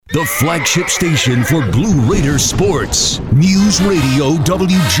The flagship station for Blue Raider sports. News Radio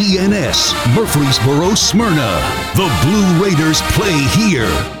WGNS, Murfreesboro, Smyrna. The Blue Raiders play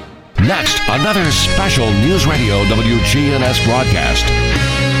here. Next, another special News Radio WGNS broadcast.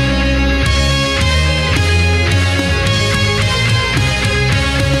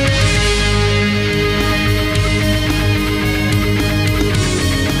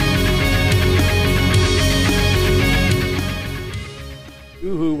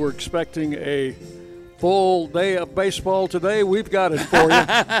 Who were expecting a full day of baseball today, we've got it for you.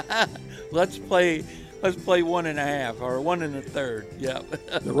 Let's play 1.5 or 1 1/3.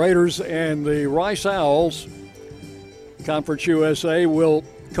 Yep. The Raiders and the Rice Owls, Conference USA, will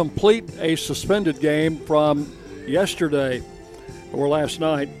complete a suspended game from yesterday or last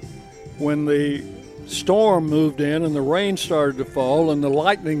night when the storm moved in and the rain started to fall and the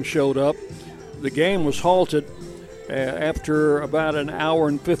lightning showed up. The game was halted after about an hour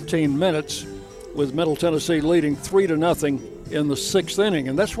and 15 minutes, with Middle Tennessee leading 3-0 in the 6th inning.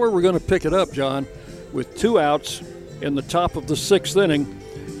 And that's where we're going to pick it up, John, with 2 outs in the top of the 6th inning,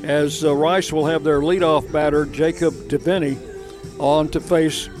 as Rice will have their leadoff batter, Jacob DeVinny, on to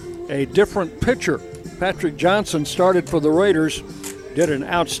face a different pitcher. Patrick Johnson started for the Raiders, did an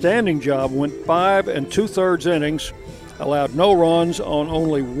outstanding job, went 5 2/3 innings, allowed no runs on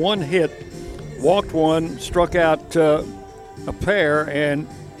only 1 hit, walked 1, struck out a pair, and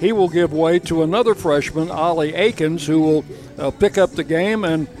he will give way to another freshman, Ollie Aikens, who will pick up the game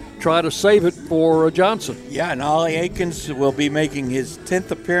and try to save it for Johnson. Yeah, and Ollie Aikens will be making his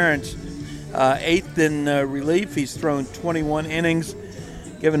 10th appearance, 8th in relief. He's thrown 21 innings,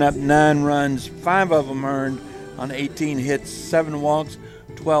 given up 9 runs, 5 of them earned on 18 hits, 7 walks,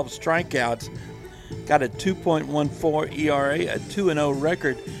 12 strikeouts. Got a 2.14 ERA, a 2-0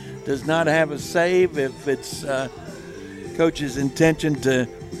 record. Does not have a save. If it's coach's intention to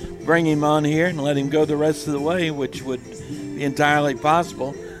bring him on here and let him go the rest of the way, which would be entirely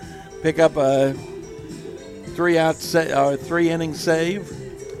possible, pick up a 3-inning save.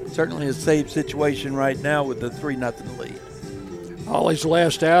 Certainly a save situation right now with the 3-0 lead. Ollie's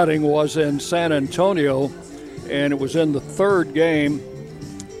last outing was in San Antonio, and it was in the 3rd game.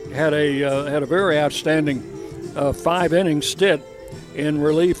 Had a very outstanding 5-inning stint in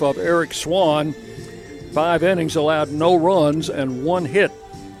relief of Eric Swan. 5 innings, allowed no runs and 1 hit.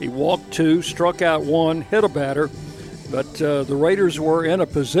 He walked 2, struck out 1, hit a batter, but the Raiders were in a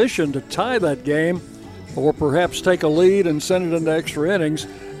position to tie that game or perhaps take a lead and send it into extra innings,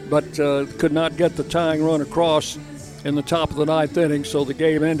 but could not get the tying run across in the top of the 9th inning, so the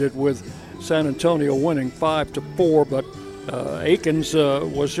game ended with San Antonio winning 5-4, but Aikens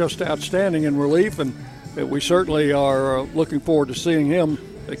was just outstanding in relief, and we certainly are looking forward to seeing him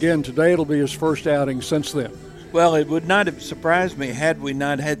again today. It'll be his first outing since then. Well, it would not have surprised me had we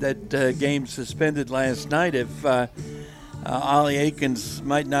not had that game suspended last night if Ollie Aikens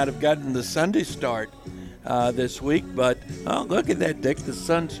might not have gotten the Sunday start this week. But look at that, Dick. The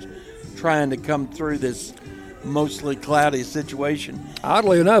sun's trying to come through this mostly cloudy situation.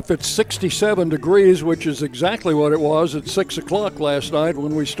 Oddly enough, it's 67 degrees, which is exactly what it was at 6 o'clock last night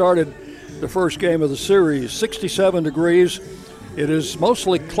when we started the first game of the series. 67 degrees. It is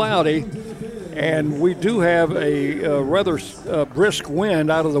mostly cloudy, and we do have a rather brisk wind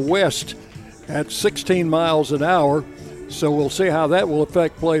out of the west at 16 miles an hour, so we'll see how that will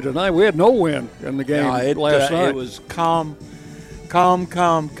affect play tonight. We had no wind in the game last night. It was calm.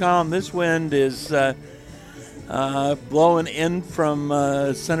 This wind is blowing in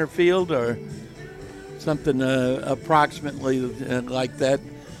from center field or something approximately like that.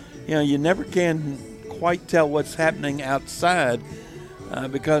 You know, you never can quite tell what's happening outside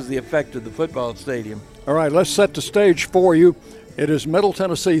because of the effect of the football stadium. All right, let's set the stage for you. It is Middle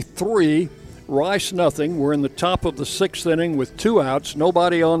Tennessee 3, Rice 0. We're in the top of the 6th inning with 2 outs,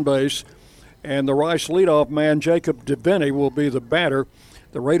 nobody on base, and the Rice leadoff man, Jacob DeVinny, will be the batter.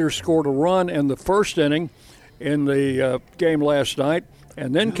 The Raiders scored a run in the 1st inning in the game last night,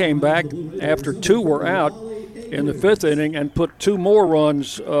 and then came back after 2 were out in the 5th inning and put 2 more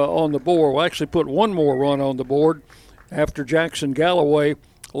runs on the board. Well, actually put 1 more run on the board after Jackson Galloway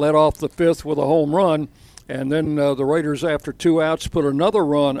led off the 5th with a home run. And then the Raiders, after 2 outs, put another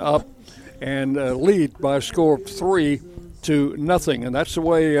run up and lead by a score of 3-0. And that's the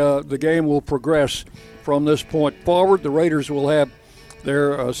way the game will progress from this point forward. The Raiders will have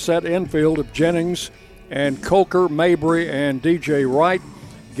their set infield of Jennings and Coker, Mabry, and DJ Wright.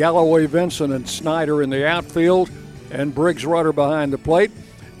 Galloway, Vincent, and Snyder in the outfield, and Briggs Rudder behind the plate.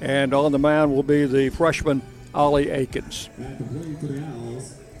 And on the mound will be the freshman Ollie Aikens.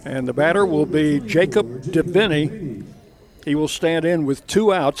 And the batter will be Jacob DeVinny. He will stand in with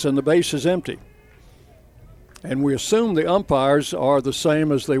 2 outs and the base is empty. And we assume the umpires are the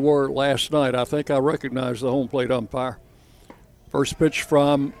same as they were last night. I think I recognize the home plate umpire. First pitch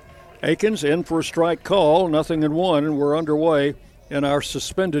from Akins, in for a strike call, 0-1, and we're underway in our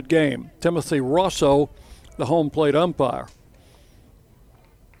suspended game. Timothy Rosso, the home plate umpire.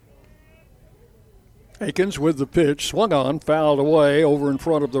 Akins with the pitch, swung on, fouled away over in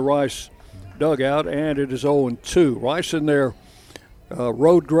front of the Rice dugout, and it is 0-2. Rice in their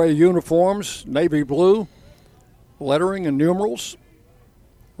road gray uniforms, navy blue, lettering and numerals.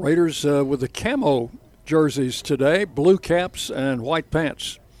 Raiders with the camo jerseys today, blue caps and white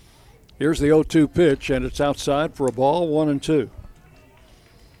pants. Here's the 0-2 pitch, and it's outside for a ball, 1-2.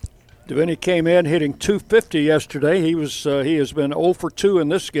 Devaney came in hitting .250 yesterday. He has been 0 for 2 in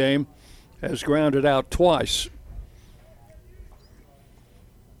this game, has grounded out twice.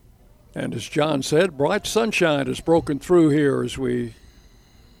 And as John said, bright sunshine has broken through here as we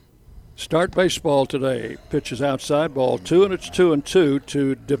start baseball today. Pitch is outside, ball 2, and it's 2-2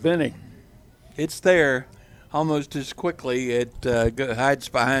 to Devaney. It's there almost as quickly. It hides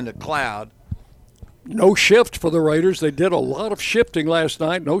behind a cloud. No shift for the Raiders. They did a lot of shifting last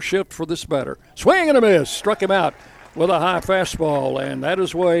night. No shift for this batter. Swing and a miss. Struck him out with a high fastball. And that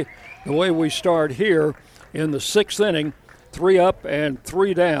is the way we start here in the 6th inning. 3 up and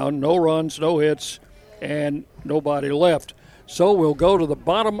 3 down. No runs, no hits, and nobody left. So we'll go to the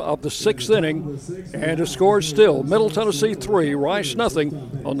bottom of the 6th inning, and the score is still Middle Tennessee 3, Rice 0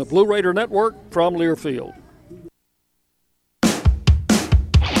 on the Blue Raider Network from Learfield.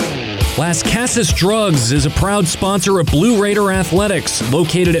 Las Casas Drugs is a proud sponsor of Blue Raider Athletics,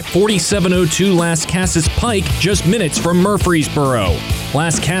 located at 4702 Las Casas Pike, just minutes from Murfreesboro.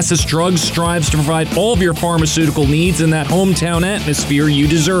 Las Casas Drugs strives to provide all of your pharmaceutical needs in that hometown atmosphere you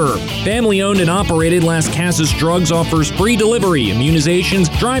deserve. Family-owned and operated, Las Casas Drugs offers free delivery,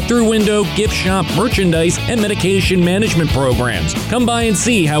 immunizations, drive-through window, gift shop, merchandise, and medication management programs. Come by and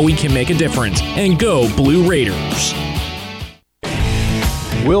see how we can make a difference. And go Blue Raiders.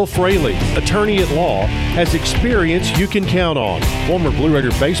 Will Fraley, attorney at law, has experience you can count on. Former Blue Raider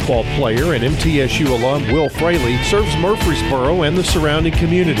baseball player and MTSU alum Will Fraley serves Murfreesboro and the surrounding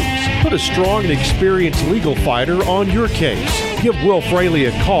communities. Put a strong and experienced legal fighter on your case. Give Will Fraley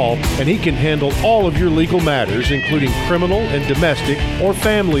a call and he can handle all of your legal matters, including criminal and domestic or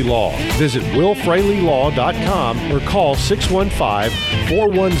family law. Visit willfraleylaw.com or call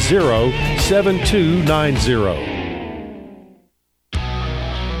 615-410-7290.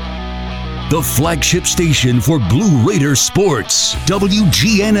 The flagship station for Blue Raider sports,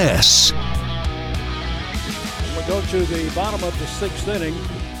 WGNS. We'll go to the bottom of the 6th inning,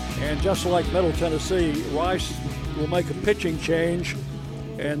 and just like Middle Tennessee, Rice will make a pitching change,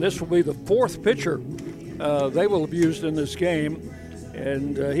 and this will be the 4th pitcher they will have used in this game,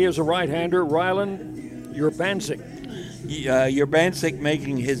 and he is a right-hander, Rylan Urbanczyk. Urbanczyk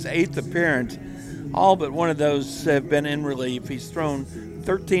making his 8th appearance. All but one of those have been in relief. He's thrown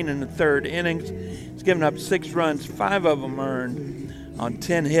 13 in the 3rd innings. He's given up 6 runs, 5 of them earned on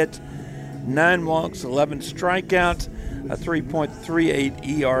 10 hits, 9 walks, 11 strikeouts, a 3.38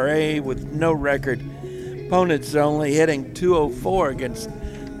 ERA with no record. Opponents only hitting .204 against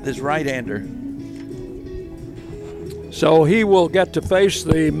this right-hander. So he will get to face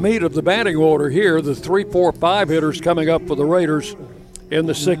the meat of the batting order here, the 3, 4, 5 hitters coming up for the Raiders in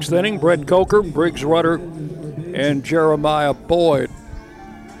the 6th inning. Brett Coker, Briggs Rudder, and Jeremiah Boyd.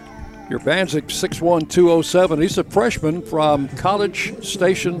 Urbanczyk, 6'1", 207. He's a freshman from College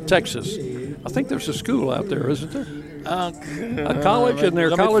Station, Texas. I think there's a school out there, isn't there? A college, and they're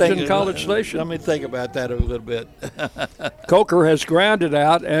College Station. Let me think about that a little bit. Coker has grounded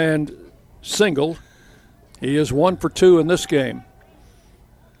out and singled. He is 1 for 2 in this game.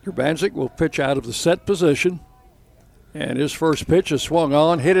 Urbanczyk will pitch out of the set position. And his first pitch is swung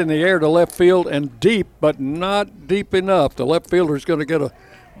on, hit in the air to left field and deep, but not deep enough. The left fielder is going to get a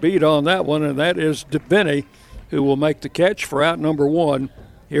beat on that one, and that is Devaney, who will make the catch for out number 1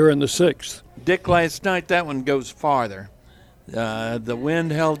 here in the 6th. Dick, last night that one goes farther. The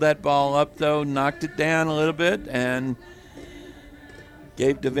wind held that ball up, though, knocked it down a little bit, and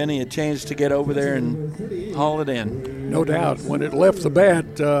gave Devaney a chance to get over there and haul it in. No doubt. When it left the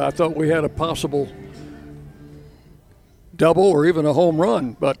bat, I thought we had a possible double or even a home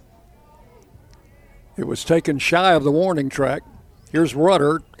run, but it was taken shy of the warning track. Here's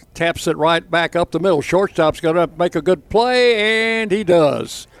Rudder, taps it right back up the middle. Shortstop's going to make a good play, and he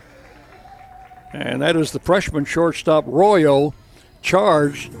does. And that is the freshman shortstop, Royo,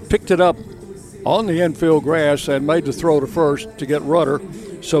 charged, picked it up on the infield grass, and made the throw to first to get Rudder.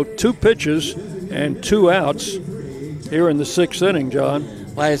 So 2 pitches and 2 outs here in the 6th inning,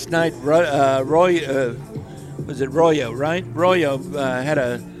 John. Last night, Arroyo, right? Arroyo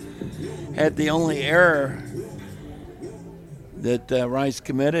had the only error that Rice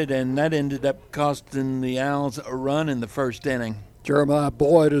committed, and that ended up costing the Owls a run in the 1st inning. Jeremiah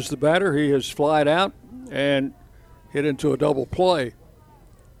Boyd is the batter. He has flied out and hit into a double play.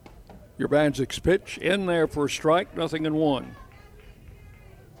 Urbansk's pitch in there for a strike, 0-1.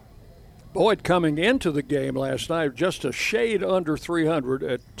 Boyd coming into the game last night just a shade under 300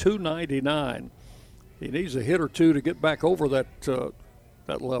 at 299. He needs a hit or two to get back over that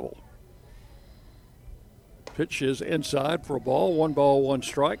level. Pitch is inside for a ball, 1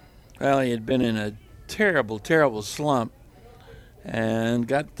 strike. Well, he had been in a terrible, terrible slump and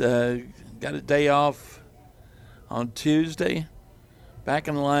got a day off on Tuesday, back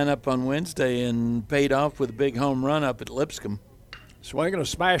in the lineup on Wednesday, and paid off with a big home run up at Lipscomb. Swinging a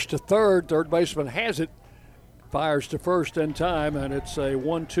smash to third. Third baseman has it. Fires to first in time, and it's a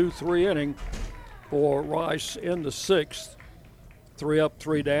 1-2-3 inning for Rice in the 6th. 3 up,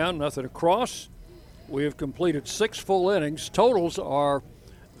 3 down, nothing across. We have completed 6 full innings. Totals are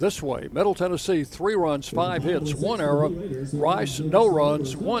this way. Middle Tennessee, 3 runs, 5 hits, 1 error. Rice, no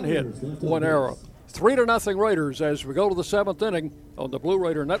runs, 1 hit, 1 error. 3-0 Raiders as we go to the 7th inning on the Blue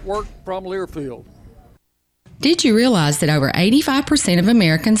Raider Network from Learfield. Did you realize that over 85% of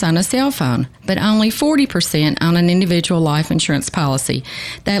Americans own a cell phone, but only 40% own an individual life insurance policy?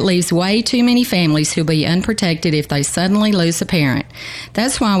 That leaves way too many families who'll be unprotected if they suddenly lose a parent.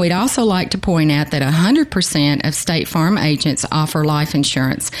 That's why we'd also like to point out that 100% of State Farm agents offer life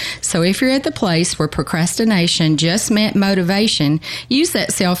insurance. So if you're at the place where procrastination just met motivation, use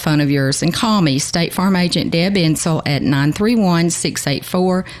that cell phone of yours and call me, State Farm agent Deb Insel, at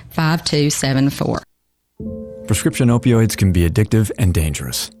 931-684-5274. Prescription opioids can be addictive and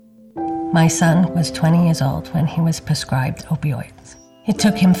dangerous. My son was 20 years old when he was prescribed opioids. It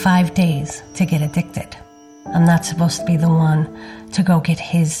took him 5 days to get addicted. I'm not supposed to be the one to go get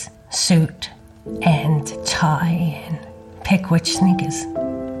his suit and tie and pick which sneakers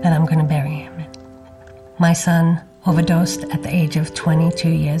that I'm going to bury him in. My son overdosed at the age of 22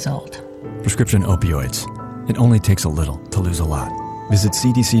 years old. Prescription opioids. It only takes a little to lose a lot. Visit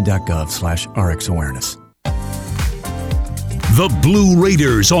cdc.gov/RxAwareness. The Blue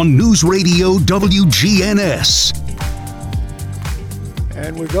Raiders on News Radio WGNS.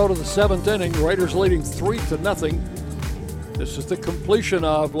 And we go to the 7th inning. Raiders leading 3-0. This is the completion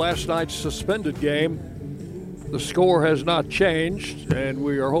of last night's suspended game. The score has not changed, and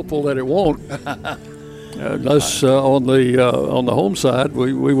we are hopeful that it won't. Unless on the home side,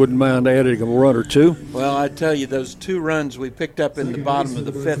 we wouldn't mind adding a run or two. Well, I tell you, those 2 runs we picked up in the bottom of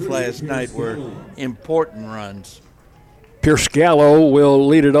the 5th last night were important runs. Pierce Gallo will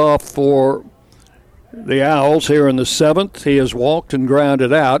lead it off for the Owls here in the 7th. He has walked and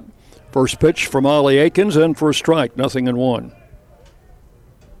grounded out. First pitch from Ollie Aikens, in for a strike, 0-1.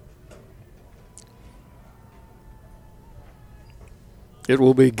 It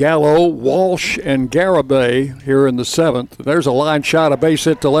will be Gallo, Walsh, and Garibay here in the 7th. There's a line shot, a base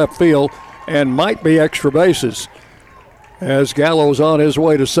hit to left field, and might be extra bases. As Gallo's on his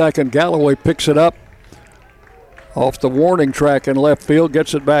way to second, Galloway picks it up off the warning track in left field,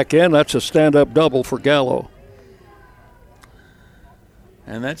 gets it back in. That's a stand-up double for Gallo.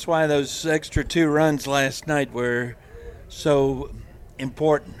 And that's why those extra 2 runs last night were so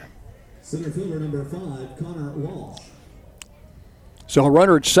important. Center fielder number 5, Connor Walsh. So a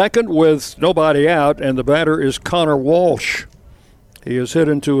runner at second with nobody out, and the batter is Connor Walsh. He is hit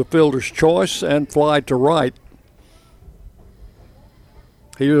into a fielder's choice and fly to right.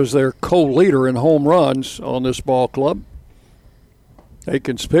 He is their co-leader in home runs on this ball club.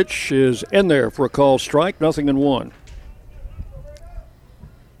 Aikens' pitch is in there for a called strike, 0-1.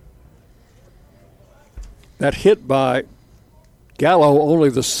 That hit by Gallo, only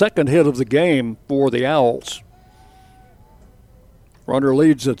the second hit of the game for the Owls. Runner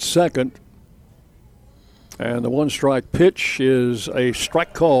leads at second. And the 1-strike pitch is a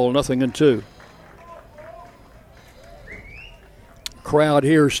strike call, 0-2. Crowd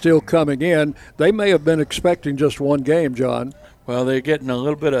here still coming in. They may have been expecting just one game, John. Well, they're getting a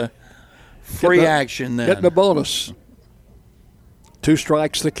little bit of free action then. Getting a bonus. 2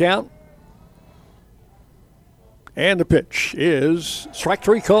 strikes the count. And the pitch is strike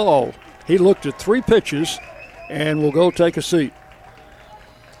 3 call. He looked at 3 pitches and will go take a seat.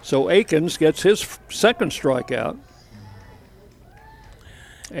 So Aikens gets his second strikeout.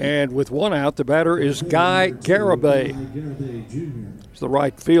 And with 1 out, the batter is Guy Garibay. He's the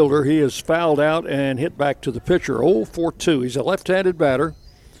right fielder. He is fouled out and hit back to the pitcher. 0-for-2. He's a left-handed batter.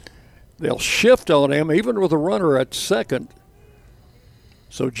 They'll shift on him, even with a runner at second.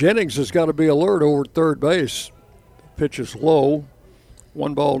 So Jennings has got to be alert over at third base. Pitch is low.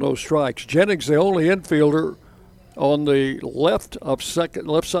 1 ball, no strikes. Jennings, the only infielder on the left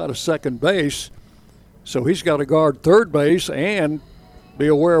side of second base. So he's got to guard third base and be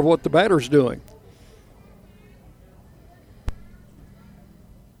aware of what the batter's doing.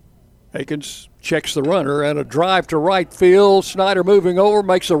 Akins checks the runner, and a drive to right field. Snyder moving over,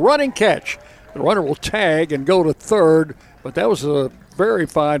 makes a running catch. The runner will tag and go to third, but that was a very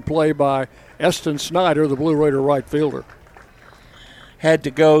fine play by Eston Snyder, the Blue Raider right fielder. Had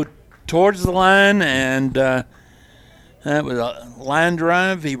to go towards the line, and that was a line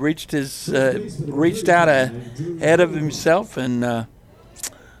drive. He reached out ahead of himself and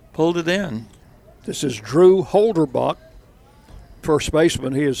pulled it in. This is Drew Holderbach, first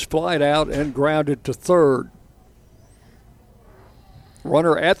baseman. He is flied out and grounded to third.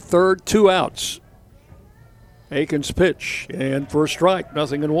 Runner at third, 2 outs. Akins pitch, and for a strike,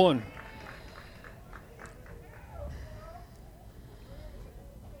 0-1.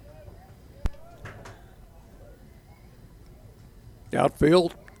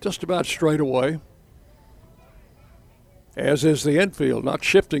 Outfield just about straight away, as is the infield, not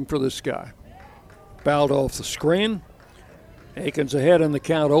shifting for this guy. Fouled off the screen. Akins ahead in the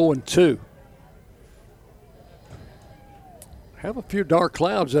count, 0-2. Have a few dark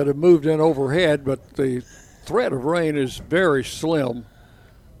clouds that have moved in overhead, but the threat of rain is very slim,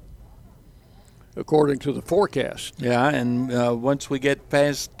 according to the forecast. Yeah, and once we get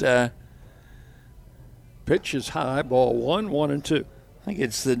past pitch is high, ball 1-2. I think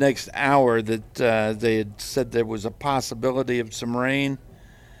it's the next hour that they had said there was a possibility of some rain.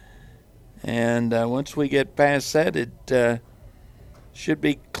 And once we get past that, it should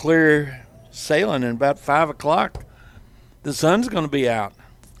be clear sailing. And about 5 o'clock, the sun's going to be out.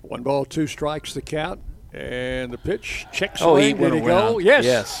 1 ball, 2 strikes the count. And the pitch, check swing. Did he go?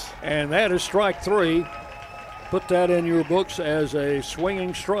 Yes. And that is strike 3. Put that in your books as a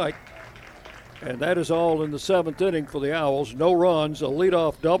swinging strike. And that is all in the 7th inning for the Owls. No runs, a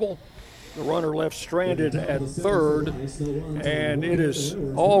leadoff double. The runner left stranded at third. And it is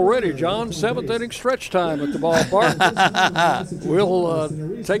already, John, 7th inning stretch time at the ballpark.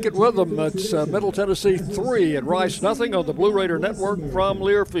 We'll take it with them. It's Middle Tennessee 3 and Rice 0 on the Blue Raider Network from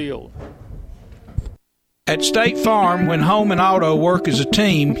Learfield. At State Farm, when home and auto work as a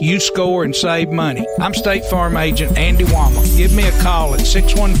team, you score and save money. I'm State Farm agent Andy Wama. Give me a call at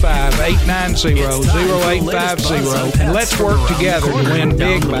 615-890-0850 and let's work together to win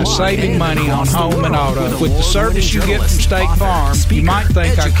big by saving money on home and auto. With the service you get from State Farm, you might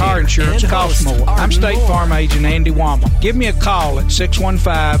think our car insurance costs more. I'm State Farm agent Andy Wama. Give me a call at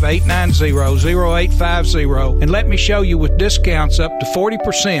 615-890-0850 and let me show you with discounts up to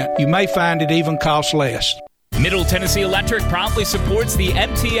 40%. You may find it even costs less. Middle Tennessee Electric proudly supports the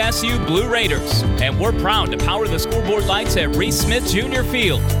MTSU Blue Raiders, and we're proud to power the scoreboard lights at Reese Smith Jr.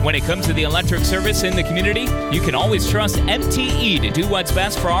 Field. When it comes to the electric service in the community, you can always trust MTE to do what's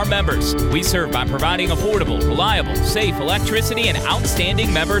best for our members. We serve by providing affordable, reliable, safe electricity and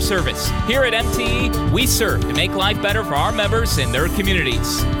outstanding member service. Here at MTE, we serve to make life better for our members and their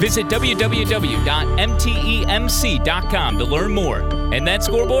communities. Visit www.mtemc.com to learn more. And that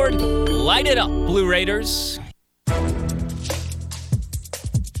scoreboard, light it up, Blue Raiders.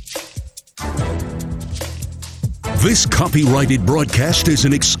 This copyrighted broadcast is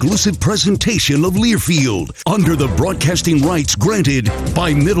an exclusive presentation of Learfield under the broadcasting rights granted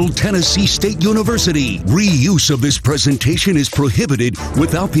by Middle Tennessee State University. Reuse of this presentation is prohibited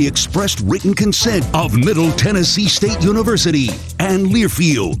without the expressed written consent of Middle Tennessee State University and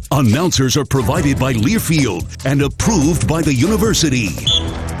Learfield. Announcers are provided by Learfield and approved by the university.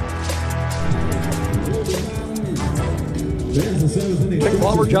 Dick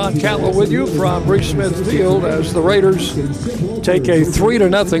Palmer, John Catlett with you from Reese Smith Field as the Raiders take a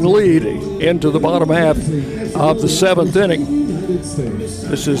 3-0 lead into the bottom half of the 7th inning.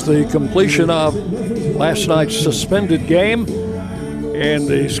 This is the completion of last night's suspended game, and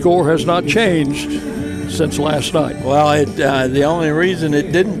the score has not changed since last night. Well, the only reason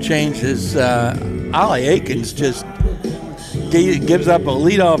it didn't change is Ollie Akins just gives up a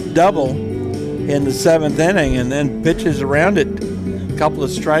leadoff double in the 7th inning and then pitches around it. A couple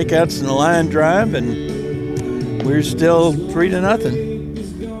of strikeouts in the line drive, and we're still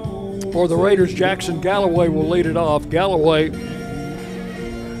 3-0. For the Raiders, Jackson Galloway will lead it off. Galloway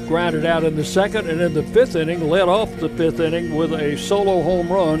grounded out in the 2nd, and in the 5th inning, led off the 5th inning with a solo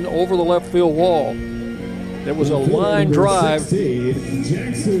home run over the left field wall. It was a line drive,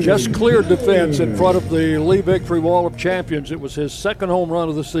 just cleared the fence in front of the Lee Victory Wall of Champions. It was his 2nd home run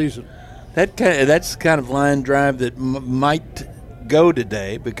of the season. That's the kind of line drive that might go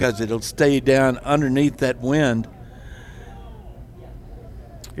today because it'll stay down underneath that wind.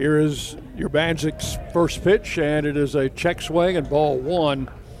 Here is your Banzik's first pitch, and it is a check swing and ball 1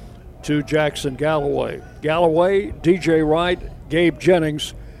 to Jackson Galloway. Galloway, DJ Wright, Gabe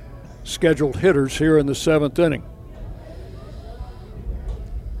Jennings, scheduled hitters here in the 7th inning.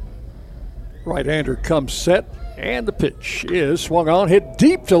 Right-hander comes set, and the pitch is swung on, hit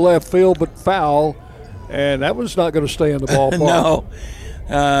deep to left field, but foul, and that was not going to stay in the ballpark. No.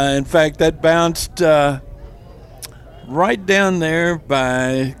 In fact, that bounced right down there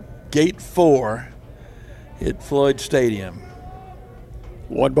by Gate 4 at Floyd Stadium.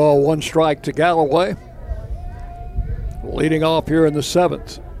 1 ball, 1 strike to Galloway. Leading off here in the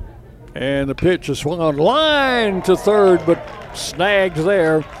 7th. And the pitch is swung on line to third, but snagged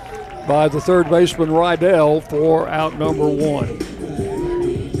there by the third baseman Rydell for out number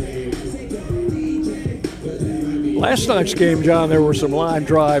 1. Last night's game, John, there were some line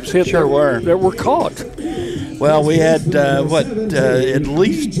drives hit that were caught. Well, we had at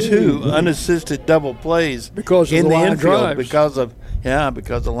least 2 unassisted double plays because of in the line infield drives. because of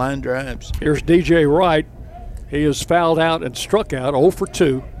line drives. Here's DJ Wright. He is fouled out and struck out, 0 for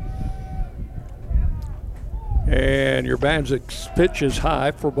 2. And your Banzik's pitch is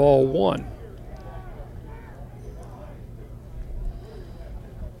high for ball 1.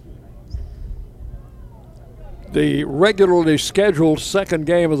 The regularly scheduled second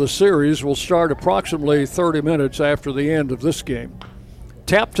game of the series will start approximately 30 minutes after the end of this game.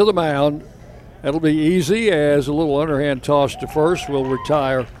 Tap to the mound. That'll be easy as a little underhand toss to first will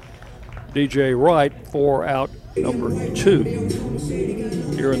retire DJ Wright for out number 2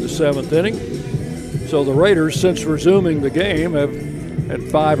 here in the 7th inning. So the Raiders, since resuming the game, have had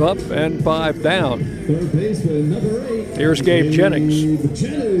 5 up and 5 down. Here's Gabe Jennings.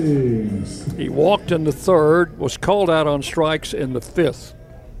 He walked in the 3rd, was called out on strikes in the 5th.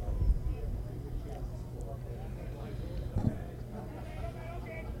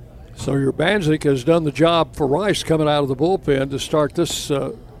 So your Banzik has done the job for Rice coming out of the bullpen to start this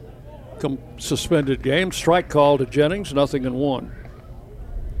suspended game. Strike call to Jennings, 0-1.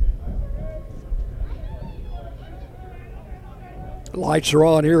 Lights are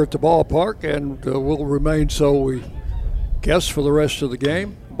on here at the ballpark and will remain so, we guess, for the rest of the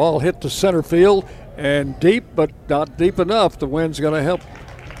game. Ball hit to center field and deep, but not deep enough. The wind's going to help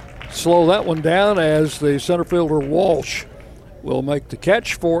slow that one down as the center fielder Walsh will make the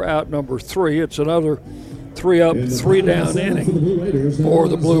catch for out number 3. It's another 3 up, 3 down inning for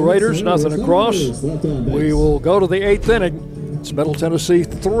the Blue Raiders. Nothing across. We will go to the 8th inning. It's Middle Tennessee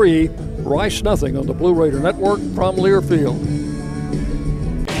 3, Rice nothing on the Blue Raider Network from Learfield.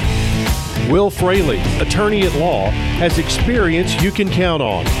 Will Fraley, attorney at law, has experience you can count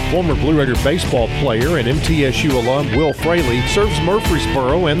on. Former Blue Raider baseball player and MTSU alum Will Fraley serves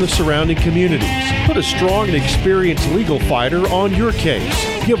Murfreesboro and the surrounding communities. Put a strong and experienced legal fighter on your case.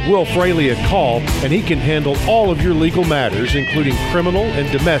 Give Will Fraley a call and he can handle all of your legal matters, including criminal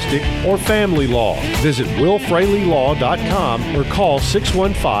and domestic or family law. Visit willfraleylaw.com or call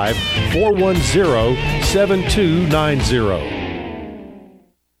 615-410-7290.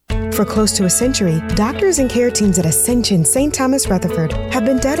 For close to a century, doctors and care teams at Ascension St. Thomas Rutherford have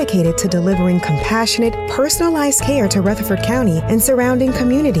been dedicated to delivering compassionate, personalized care to Rutherford County and surrounding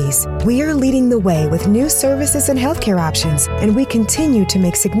communities. We are leading the way with new services and healthcare options, and we continue to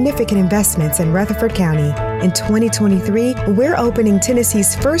make significant investments in Rutherford County. In 2023, we're opening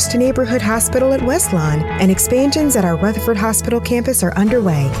Tennessee's first neighborhood hospital at West Lawn, and expansions at our Rutherford Hospital campus are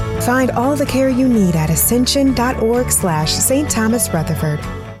underway. Find all the care you need at ascension.org/St. Thomas Rutherford.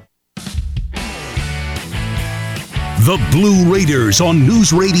 The Blue Raiders on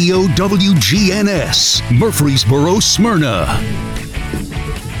News Radio WGNS, Murfreesboro, Smyrna.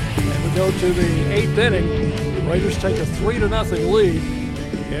 And we go to the 8th inning. The Raiders take a 3-0 lead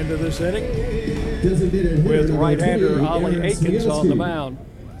into this inning with right-hander Ollie Aikens on the mound.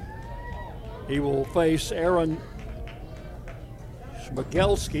 He will face Aaron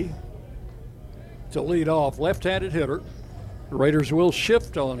Smigelski to lead off, left-handed hitter. The Raiders will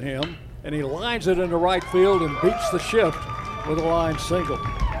shift on him, and he lines it into right field and beats the shift with a line single.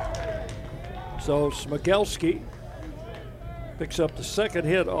 So Smigelski picks up the 2nd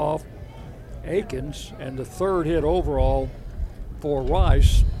hit off Aikens and the 3rd hit overall for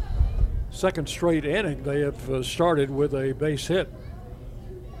Rice. 2nd straight inning they have started with a base hit.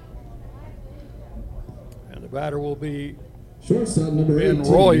 And the batter will be Ben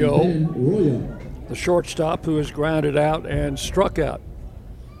Royo, the shortstop who has grounded out and struck out.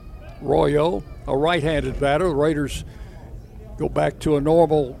 Royo, a right-handed batter. The Raiders go back to a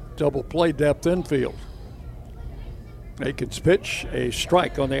normal double play depth infield. Aikens pitch, a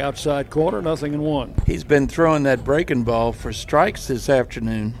strike on the outside corner, 0-1. He's been throwing that breaking ball for strikes this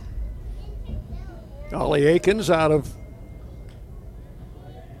afternoon. Ollie Aikens out of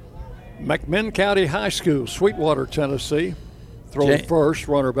McMinn County High School, Sweetwater, Tennessee. Throwing first,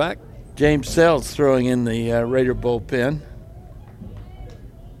 runner back. James Sells throwing in the Raider bullpen.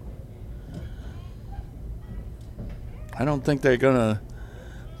 I don't think they're going to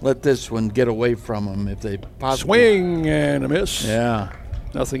let this one get away from them if they possibly. Swing and a miss. Yeah.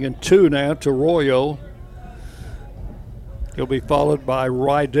 0-2 now to Royo. He'll be followed by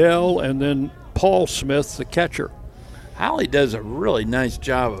Rydell and then Paul Smith, the catcher. Holly does a really nice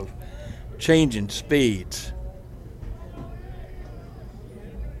job of changing speeds.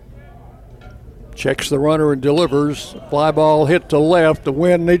 Checks the runner and delivers. Fly ball hit to left. The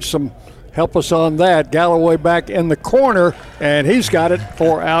wind needs some help us on that. Galloway back in the corner, and he's got it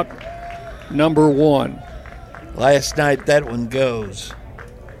for out number 1. Last night that one goes.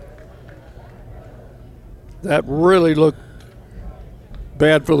 That really looked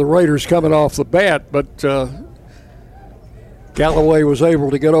bad for the Raiders coming off the bat, but Galloway was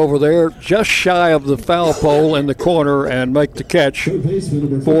able to get over there just shy of the foul pole in the corner and make the catch for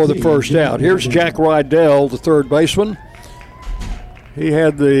the first out. Here's Jack Rydell, the third baseman. He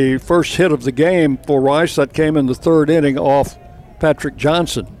had the first hit of the game for Rice. That came in the third inning off Patrick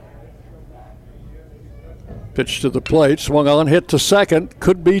Johnson. Pitch to the plate, swung on, hit to second.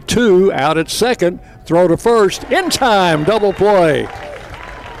 Could be 2, out at second. Throw to first, in time, double play.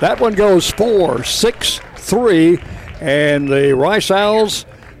 That one goes 4-6-3. And the Rice Owls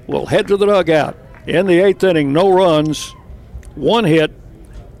will head to the dugout. In the 8th inning, no runs, 1 hit,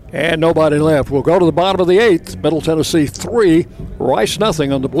 and nobody left. We'll go to the bottom of the 8th. Middle Tennessee 3, Rice 0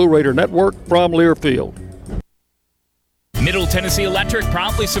 on the Blue Raider Network from Learfield. Middle Tennessee Electric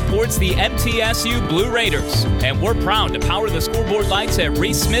proudly supports the MTSU Blue Raiders, and we're proud to power the scoreboard lights at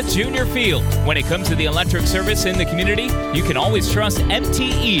Reese Smith Junior Field. When it comes to the electric service in the community, you can always trust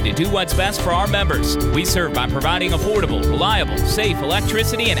MTE to do what's best for our members. We serve by providing affordable, reliable, safe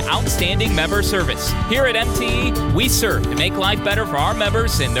electricity and outstanding member service. Here at MTE, we serve to make life better for our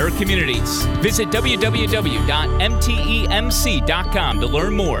members and their communities. Visit www.mtemc.com to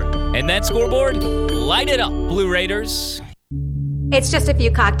learn more. And that scoreboard, light it up, Blue Raiders. It's just a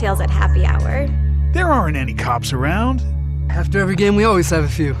few cocktails at happy hour. There aren't any cops around. After every game, we always have a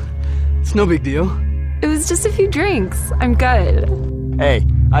few. It's no big deal. It was just a few drinks. I'm good. Hey,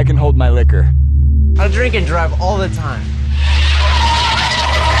 I can hold my liquor. I drink and drive all the time.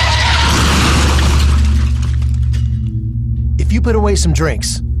 If you put away some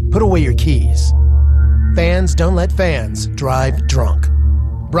drinks, put away your keys. Fans don't let fans drive drunk.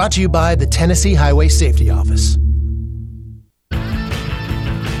 Brought to you by the Tennessee Highway Safety Office.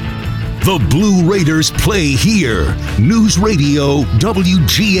 The Blue Raiders play here. News Radio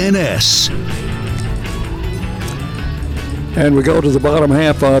WGNS. And we go to the bottom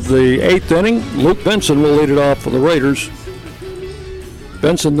half of the 8th inning. Luke Benson will lead it off for the Raiders.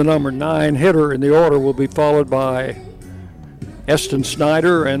 Benson, the number 9 hitter in the order, will be followed by Eston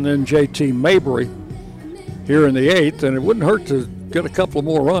Snyder and then J.T. Mabry here in the 8th. And it wouldn't hurt to get a couple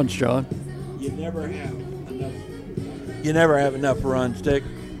more runs, John. You never have enough runs, Dick.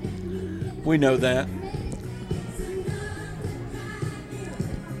 We know that.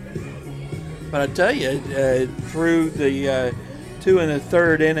 But I tell you, through the 2 and the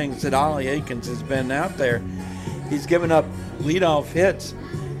 3rd innings that Ollie Aikens has been out there, he's given up leadoff hits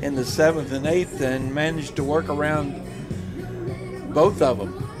in the 7th and 8th and managed to work around both of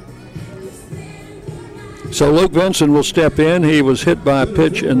them. So Luke Benson will step in. He was hit by a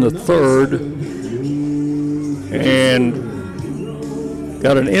pitch in the 3rd and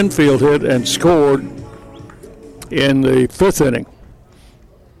got an infield hit and scored in the 5th inning.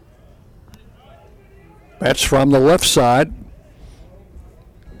 That's from the left side.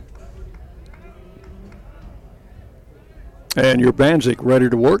 And your Banzik ready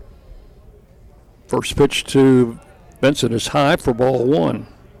to work. First pitch to Benson is high for ball 1.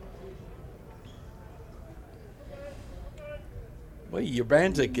 Well,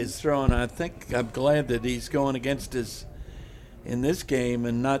 Urbanzik is throwing. I think I'm glad that he's going against us in this game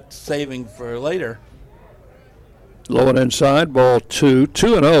and not saving for later. Low and inside, ball 2.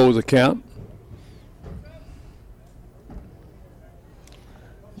 2-0 the count.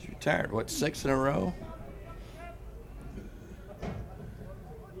 He's retired, 6 in a row?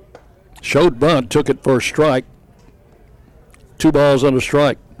 Showed bunt, took it for a strike. 2 balls on a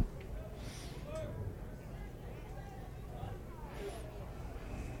strike.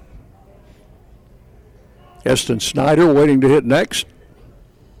 Eston Snyder waiting to hit next.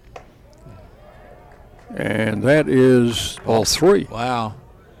 And that is ball 3. Wow.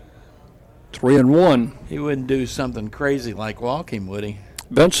 3-1. He wouldn't do something crazy like walking, would he?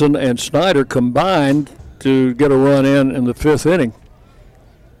 Benson and Snyder combined to get a run in the 5th inning.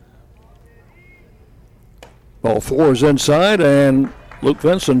 Ball 4 is inside, and Luke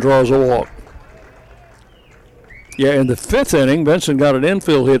Benson draws a walk. Yeah, in the 5th inning, Benson got an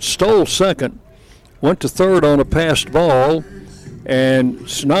infield hit, stole second, went to third on a passed ball, and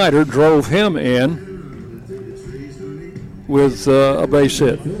Snyder drove him in with a base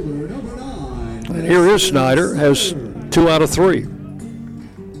hit. And here is Snyder, has 2 out of 3.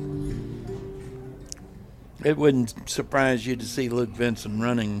 It wouldn't surprise you to see Luke Benson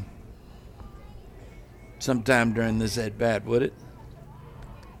running sometime during this at-bat, would it?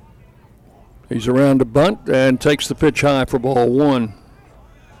 He's around to bunt and takes the pitch high for ball 1.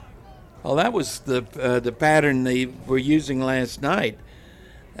 Well, that was the pattern they were using last night.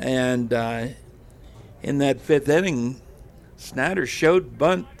 And in that 5th inning, Snyder showed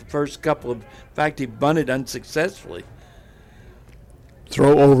bunt the first couple of, in fact, he bunted unsuccessfully.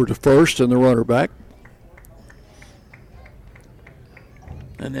 Throw over to first and the runner back.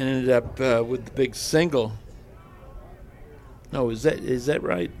 And then ended up with the big single. No, is that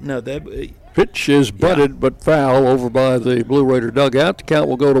right? No, that pitch is butted but foul over by the Blue Raider dugout. The count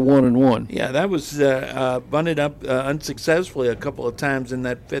will go to 1-1. Yeah, that was bunted up unsuccessfully a couple of times in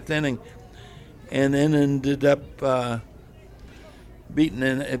that 5th inning, and then ended up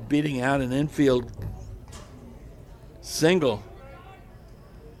beating out an infield single.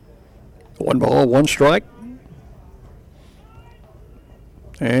 1 ball, 1 strike.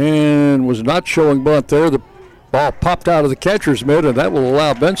 And was not showing bunt there. The ball popped out of the catcher's mitt, and that will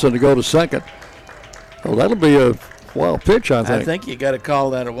allow Benson to go to second. Well, that'll be a wild pitch, I think. I think you got to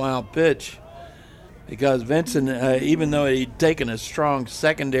call that a wild pitch because Benson, even though he'd taken a strong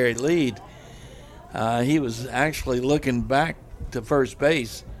secondary lead, he was actually looking back to first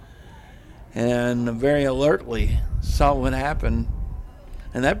base and very alertly saw what happened.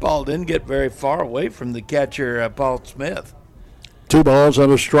 And that ball didn't get very far away from the catcher, Paul Smith. 2 balls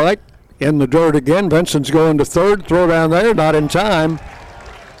and a strike. In the dirt again. Benson's going to third. Throw down there, not in time.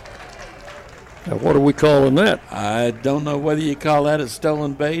 Now, what are we calling that? I don't know whether you call that a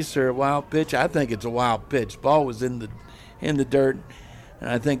stolen base or a wild pitch. I think it's a wild pitch. Ball was in the dirt, and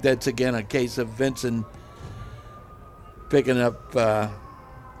I think that's again a case of Benson picking up, and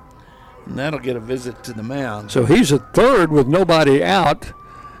that'll get a visit to the mound. So he's at third with nobody out,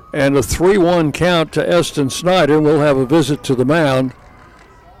 and a 3-1 count to Eston Snyder. We'll have a visit to the mound.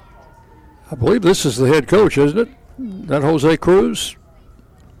 I believe this is the head coach, isn't it? That Jose Cruz?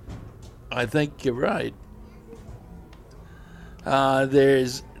 I think you're right. There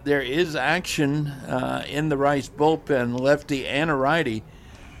is action in the Rice bullpen, lefty and a righty,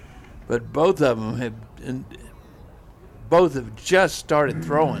 but both of them have just started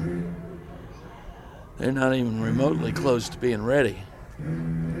throwing. They're not even remotely close to being ready.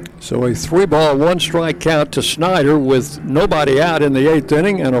 So a 3-ball, 1 strike count to Snyder with nobody out in the 8th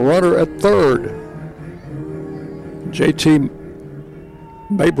inning and a runner at third. JT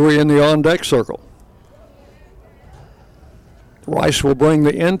Mabry in the on-deck circle. Rice will bring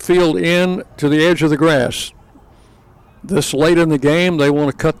the infield in to the edge of the grass. This late in the game, they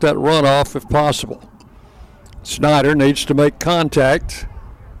want to cut that run off if possible. Snyder needs to make contact.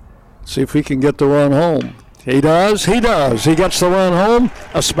 See if he can get the run home. He does. He gets the run home.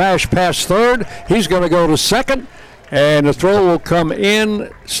 A smash past third. He's going to go to second. And the throw will come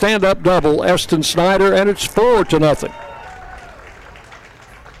in. Stand-up double, Eston Snyder, and it's 4-0.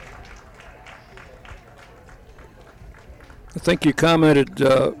 I think you commented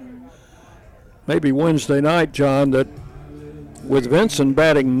maybe Wednesday night, John, that with Benson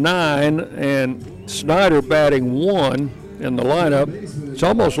batting 9 and Snyder batting 1 in the lineup, it's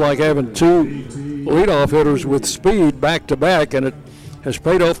almost like having 2 leadoff hitters with speed back-to-back, and it has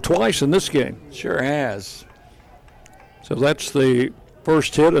paid off twice in this game. Sure has. So that's the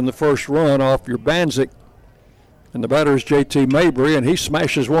first hit and the first run off your Banzik. And the batter is JT Mabry, and he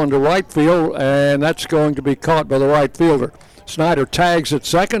smashes one to right field, and that's going to be caught by the right fielder. Snyder tags at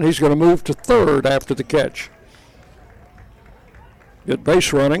second. He's going to move to third after the catch. Good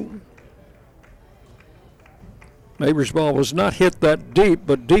base running. Mabry's ball was not hit that deep,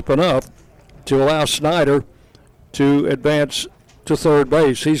 but deep enough to allow Snyder to advance to third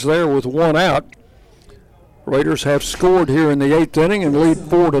base. He's there with 1 out. Raiders have scored here in the 8th inning and lead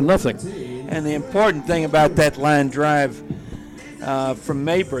 4-0. And the important thing about that line drive from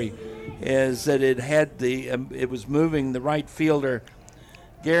Mabry is that it was moving the right fielder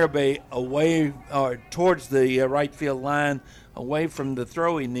Garibay away or towards the right field line, away from the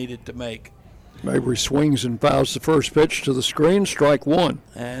throw he needed to make. Mabry swings and fouls the first pitch to the screen, strike one.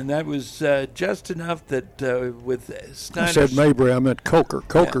 And that was just enough that with Snyder. I said Mabry, I meant Coker.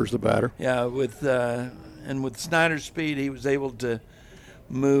 Coker's the batter. Yeah, with Snyder's speed, he was able to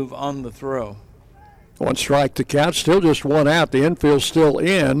move on the throw. One strike to count, still just one out. The infield's still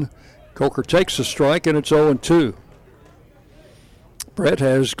in. Coker takes a strike, and it's 0-2. Brett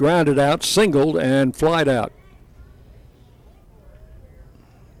has grounded out, singled, and flied out.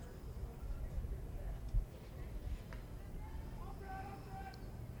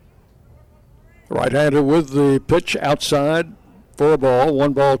 Right-hander with the pitch outside for a ball.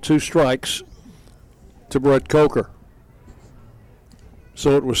 1 ball, 2 strikes to Brett Coker.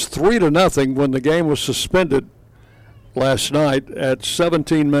 So it was 3-0 when the game was suspended last night at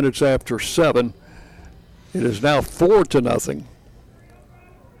 17 minutes after 7. It is now 4-0.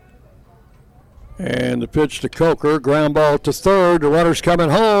 And the pitch to Coker, ground ball to third. The runner's coming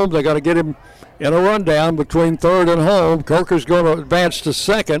home. They got to get him in a rundown between third and home. Coker's going to advance to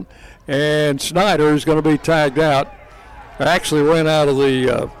second. And Snyder is going to be tagged out. Actually ran out of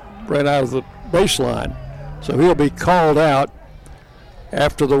the baseline, so he'll be called out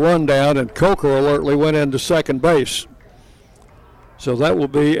after the rundown. And Coker alertly went into second base, so that will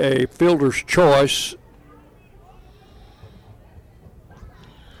be a fielder's choice.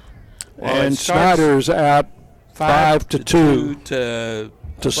 Well, and Snyder's out 5-2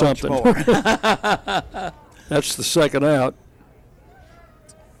 to something. That's the second out.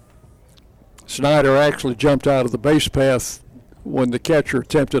 Snyder actually jumped out of the base path when the catcher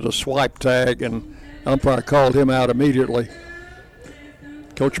attempted a swipe tag, and umpire called him out immediately.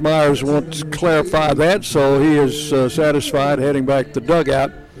 Coach Myers wants to clarify that, so he is satisfied heading back to the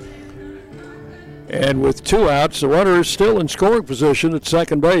dugout. And with 2 outs, the runner is still in scoring position at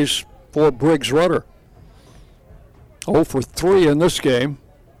second base for Briggs Rudder. 0 for 3 in this game.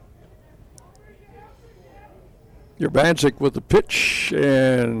 Urbanczyk with the pitch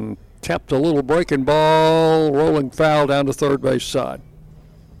and tapped a little breaking ball, rolling foul down the third base side.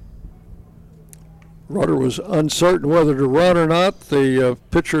 Rudder was uncertain whether to run or not. The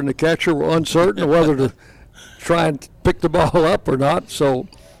pitcher and the catcher were uncertain whether to try and pick the ball up or not. So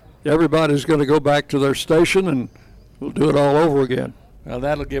everybody's going to go back to their station, and we'll do it all over again. Well,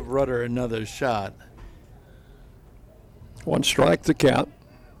 that'll give Rudder another shot. 1 strike to count.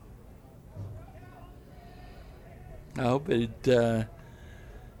 I hope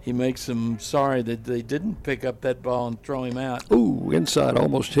he makes them sorry that they didn't pick up that ball and throw him out. Ooh, inside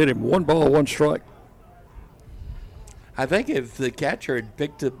almost hit him. 1 ball, 1 strike. I think if the catcher had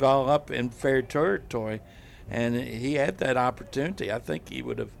picked the ball up in fair territory and he had that opportunity, I think he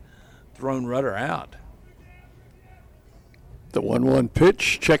would have thrown Rudder out. The 1-1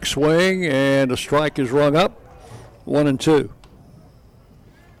 pitch, check swing, and a strike is rung up. 1-2.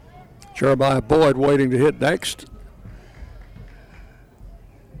 Jeremiah Boyd waiting to hit next.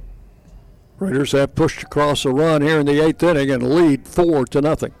 Raiders have pushed across a run here in the 8th inning and lead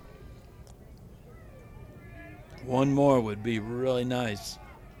 4-0. 1 more would be really nice.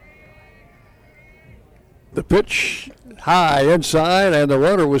 The pitch high inside, and the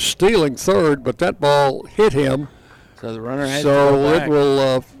runner was stealing third, but that ball hit him. So the runner had to go back. It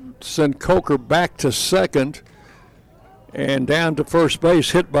will send Coker back to second, and down to first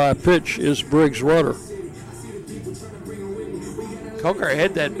base, hit by a pitch, is Briggs Rudder. Coker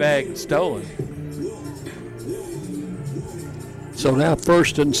had that bag stolen. So now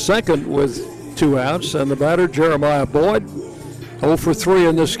first and second with 2 outs, and the batter, Jeremiah Boyd, 0 for 3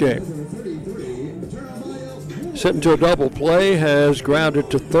 in this game. Sitting to a double play, has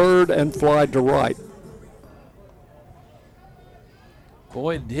grounded to third and flied to right.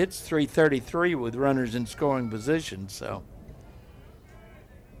 Boyd hits .333 with runners in scoring position, so.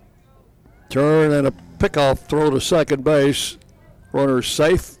 Turn and a pickoff throw to second base. Runner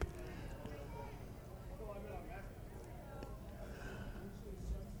safe.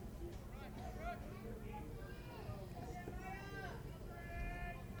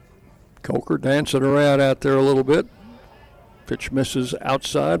 Coker dancing around out there a little bit. Pitch misses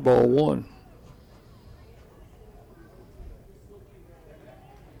outside, ball 1.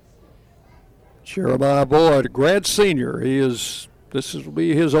 Jeremiah Boyd, a grad senior. This will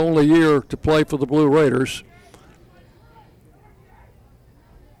be his only year to play for the Blue Raiders.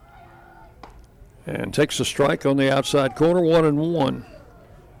 And takes a strike on the outside corner, 1-1.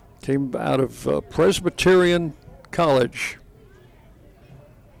 Came out of Presbyterian College.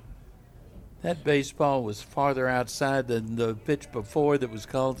 That baseball was farther outside than the pitch before that was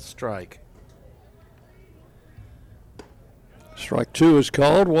called a strike. Strike 2 is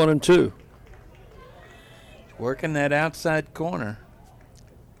called, 1-2. Working that outside corner.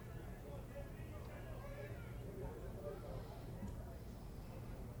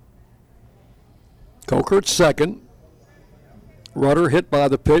 Coker at second. Rudder hit by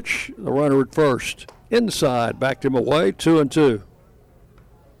the pitch. The runner at first. Inside, backed him away, 2-2.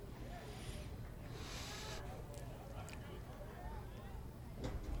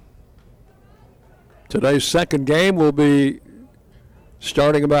 Today's second game will be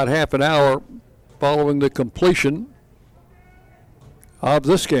starting about half an hour following the completion of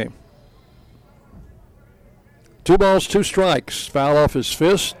this game. 2 balls, 2 strikes. Foul off his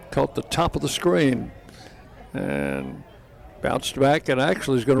fist, caught the top of the screen, and bounced back and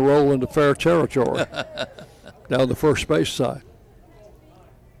actually is going to roll into fair territory down the first base side.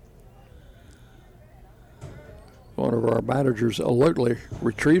 One of our managers alertly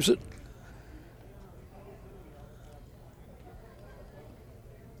retrieves it.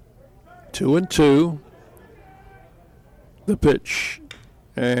 Two and two. The pitch.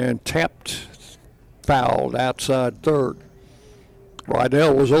 And tapped, fouled outside third.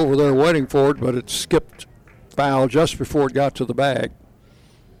 Rydell was over there waiting for it, but it skipped foul just before it got to the bag.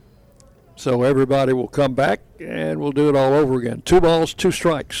 So everybody will come back and we'll do it all over again. 2 balls, 2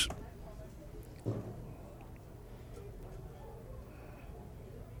 strikes.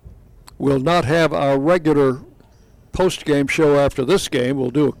 We'll not have our regular post-game show after this game. We'll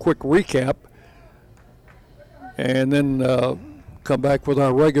do a quick recap and then come back with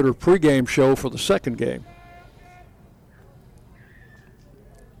our regular pregame show for the second game.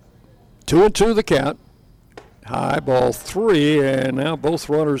 2-2 the count. High ball 3, and now both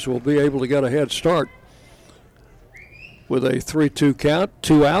runners will be able to get a head start with a 3-2 count,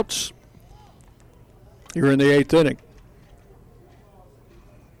 2 outs. You're in the 8th inning.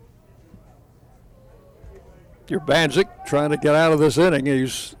 Urbanczyk trying to get out of this inning.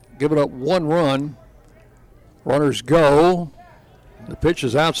 He's given up 1 run. Runners go. The pitch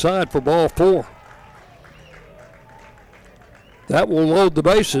is outside for ball 4. That will load the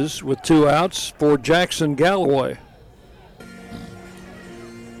bases with 2 outs for Jackson Galloway.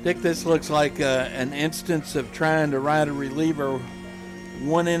 Dick, this looks like an instance of trying to ride a reliever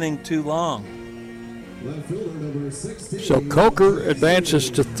 1 inning too long. So Coker advances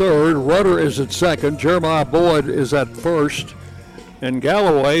to third. Rudder is at second. Jeremiah Boyd is at first. And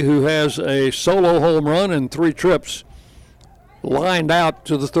Galloway, who has a solo home run and 3 trips, lined out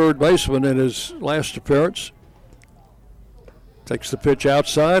to the third baseman in his last appearance. Takes the pitch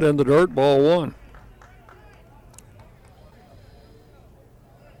outside in the dirt, ball 1.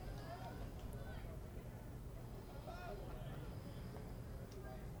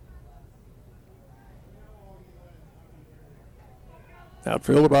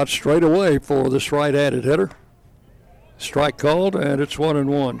 Outfield about straight away for this right-handed hitter. Strike called, and it's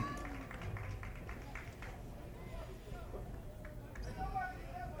 1-1.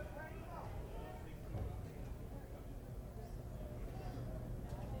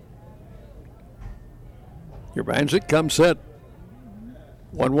 Urbanczyk comes set.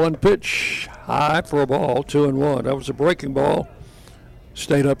 1-1 pitch. High for a ball, 2-1. That was a breaking ball.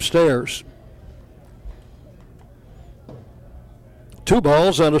 Stayed upstairs. 2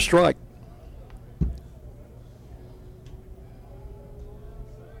 balls and a strike.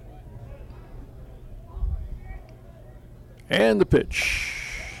 And the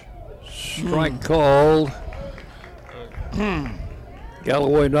pitch. Strike called.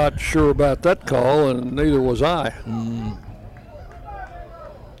 Galloway not sure about that call, and neither was I. And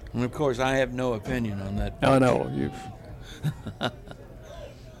of course, I have no opinion on that pitch. I know.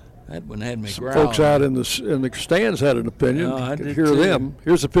 That one had me Some growling. folks out in the stands had an opinion. No, I could did hear too. them.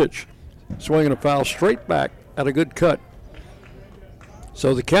 Here's the pitch. Swinging a foul straight back at a good cut.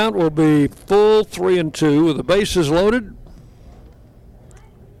 So the count will be full 3-2 with the bases loaded.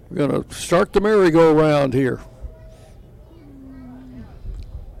 We're going to start the merry-go-round here.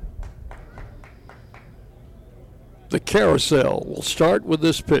 The carousel will start with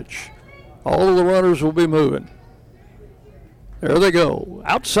this pitch. All of the runners will be moving. There they go.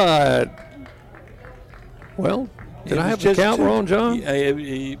 Outside. Well, did I have the count wrong, John?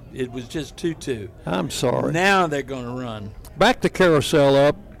 It was just 2-2. I'm sorry. Now they're going to run. Back the carousel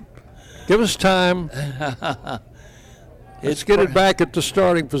up. Give us time. Let's get it back at the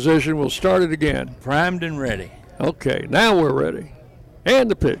starting position. We'll start it again. Primed and ready. Okay, now we're ready.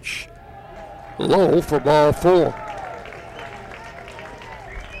 And the pitch. Low for ball 4.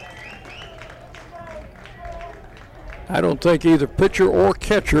 I don't think either pitcher or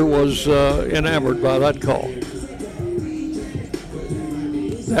catcher was enamored by that call.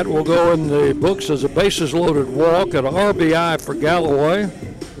 That will go in the books as a bases-loaded walk, an RBI for Galloway.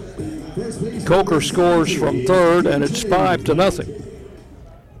 Coker scores from third, and it's 5-0.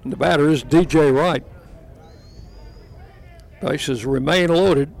 And the batter is DJ Wright. Bases remain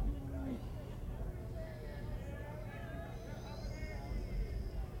loaded.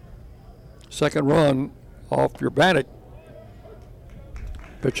 Second run off Urbanek.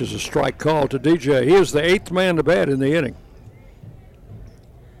 Pitches a strike call to DJ. He is the 8th man to bat in the inning.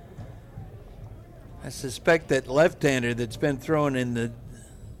 I suspect that left-hander that's been thrown in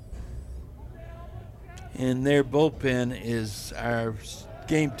their bullpen is our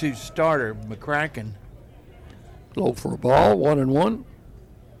Game 2 starter, McCracken. Low for a ball, 1-1.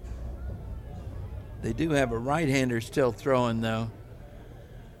 They do have a right-hander still throwing, though.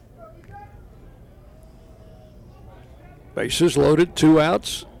 Bases loaded, 2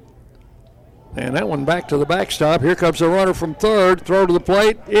 outs. And that one back to the backstop. Here comes the runner from third. Throw to the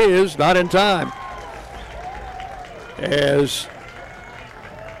plate is not in time. As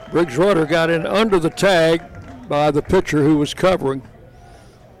Briggs' runner got in under the tag by the pitcher who was covering.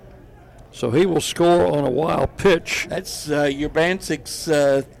 So he will score on a wild pitch. That's Urbanek's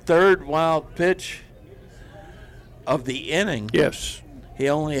third wild pitch of the inning. Yes. He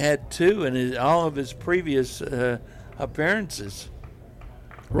only had 2 in all of his previous appearances.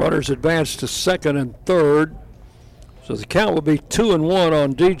 Runners advance to second and third. So the count will be 2-1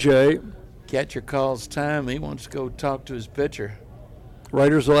 on DJ. Catcher calls time. He wants to go talk to his pitcher.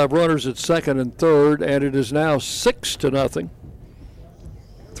 Raiders will have runners at second and third, and it is now 6-0.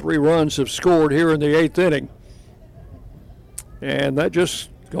 3 runs have scored here in the 8th inning. And that just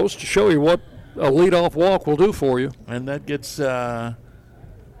goes to show you what a leadoff walk will do for you. And that gets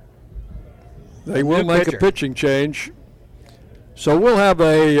they will make a pitching change. So we'll have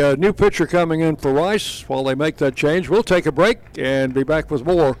a new pitcher coming in for Rice while they make that change. We'll take a break and be back with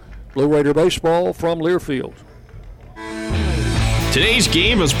more Blue Raider baseball from Learfield. Today's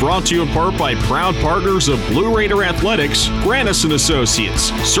game is brought to you in part by proud partners of Blue Raider Athletics, Grannis &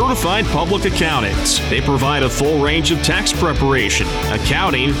 Associates, certified public accountants. They provide a full range of tax preparation,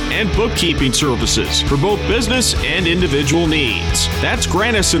 accounting, and bookkeeping services for both business and individual needs. That's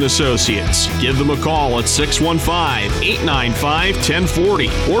Grannis & Associates. Give them a call at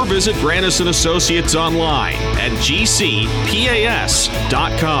 615-895-1040 or visit Grannis & Associates online at gcpas.com.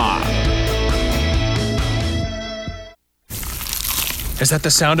 Is that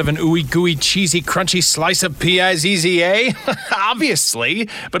the sound of an ooey gooey cheesy crunchy slice of P-I-Z-Z-A? Obviously,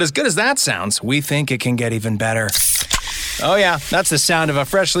 but as good as that sounds, we think it can get even better. Oh yeah, that's the sound of a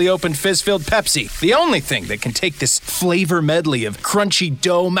freshly opened fizz-filled Pepsi. The only thing that can take this flavor medley of crunchy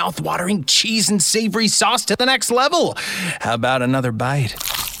dough, mouth-watering cheese, and savory sauce to the next level. How about another bite?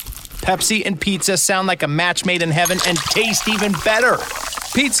 Pepsi and pizza sound like a match made in heaven and taste even better.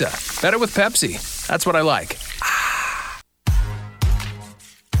 Pizza, better with Pepsi. That's what I like.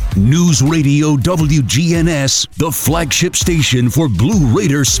 News Radio WGNS, the flagship station for Blue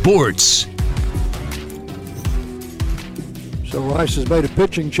Raider sports. So Rice has made a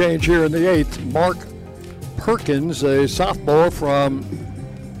pitching change here in the 8th. Mark Perkins, a sophomore from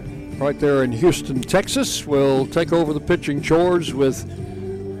right there in Houston, Texas, will take over the pitching chores with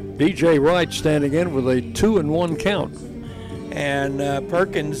DJ Wright standing in with a 2-1 count. And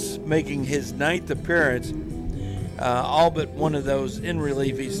Perkins making his 9th appearance. All but one of those in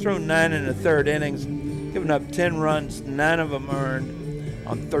relief. He's thrown 9 1/3 innings, given up 10 runs, 9 of them earned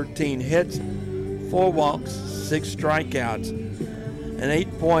on 13 hits, 4 walks, 6 strikeouts, an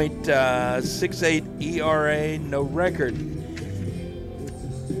 8.68 ERA, no record.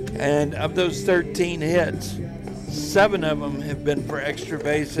 And of those 13 hits, 7 of them have been for extra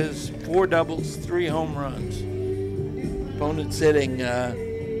bases, 4 doubles, 3 home runs. Opponent's hitting,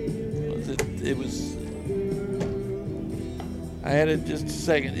 I had it just a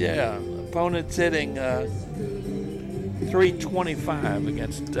second. Yeah, opponent's hitting 325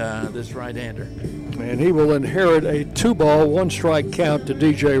 against this right-hander. And he will inherit a 2-ball, 1-strike count to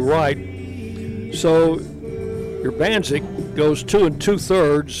DJ Wright. So Urbanzik goes 2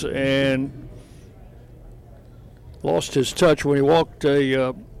 2/3 and lost his touch when he walked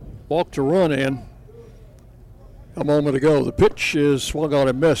a run in a moment ago. The pitch is swung on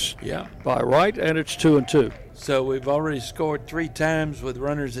and missed by Wright, and it's 2-2. So we've already scored 3 times with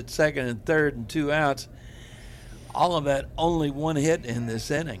runners at second and third and 2 outs. All of that, only 1 hit in this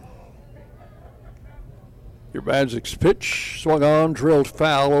inning. Urbanzik's pitch swung on, drilled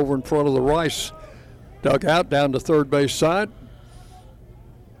foul over in front of the Rice dugout down to third base side.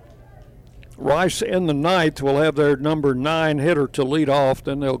 Rice in the 9th will have their number 9 hitter to lead off.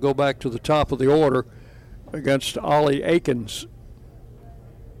 Then they'll go back to the top of the order against Ollie Akins.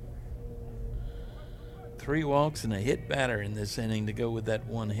 3 walks and a hit batter in this inning to go with that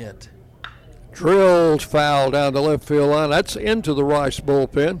 1 hit. Drilled foul down the left field line. That's into the Rice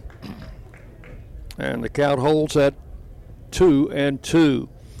bullpen. And the count holds at 2-2.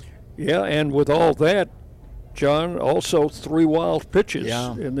 Yeah, and with all that, John, also 3 wild pitches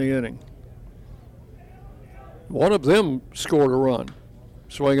in the inning. One of them scored a run.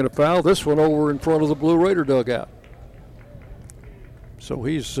 Swinging a foul, this one over in front of the Blue Raider dugout. So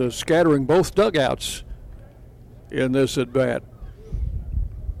he's scattering both dugouts in this at-bat.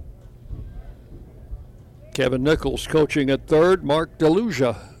 Kevin Nichols coaching at third. Mark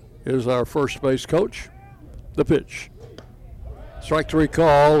DeLucia is our first base coach. The pitch. Strike three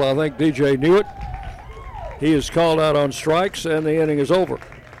call. I think DJ knew it. He is called out on strikes, and the inning is over.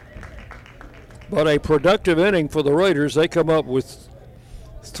 But a productive inning for the Raiders. They come up with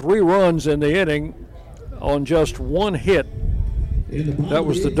 3 runs in the inning on just 1 hit. That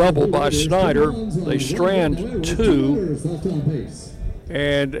was the double by Snyder. They strand 2.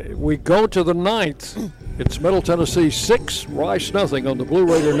 And we go to the 9th. It's Middle Tennessee 6, Rice nothing on the Blue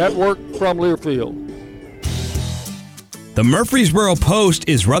Raider Network from Learfield. The Murfreesboro Post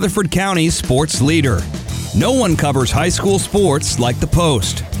is Rutherford County's sports leader. No one covers high school sports like the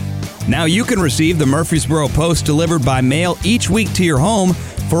Post. Now you can receive the Murfreesboro Post delivered by mail each week to your home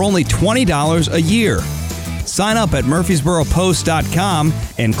for only $20 a year. Sign up at murfreesboropost.com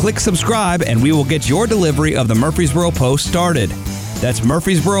and click subscribe, and we will get your delivery of the Murfreesboro Post started. That's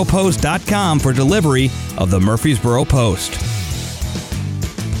murfreesboropost.com for delivery of the Murfreesboro Post.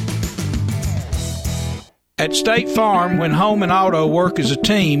 At State Farm, when home and auto work as a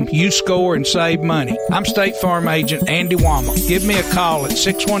team, you score and save money. I'm State Farm agent Andy Wama. Give me a call at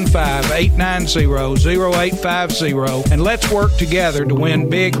 615-890-0850 and let's work together to win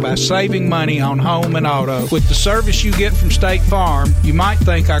big by saving money on home and auto. With the service you get from State Farm, you might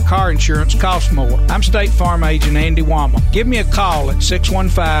think our car insurance costs more. I'm State Farm agent Andy Wama. Give me a call at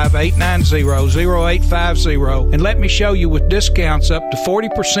 615-890-0850 and let me show you with discounts up to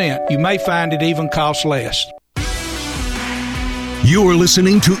 40%. You may find it even costs less. You're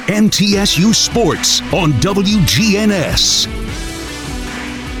listening to MTSU Sports on WGNS.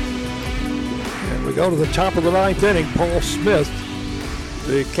 And we go to the top of the 9th inning. Paul Smith,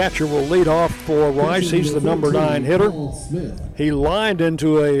 the catcher, will lead off for Rice. He's the number 9 hitter. He lined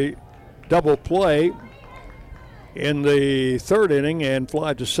into a double play in the 3rd inning and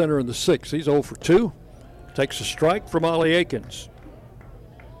fly to center in the 6th. He's 0 for 2. Takes a strike from Ollie Akins.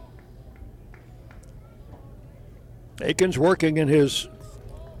 Akins working in his,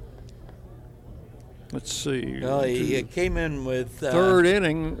 let's see. Well, he came in with 3rd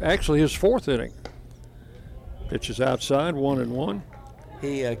inning, actually his 4th inning. Pitches outside, 1-1.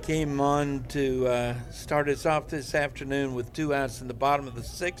 He came on to start us off this afternoon with 2 outs in the bottom of the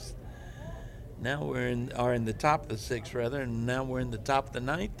 6th. Now we're in the top of the 6th, rather, and now we're in the top of the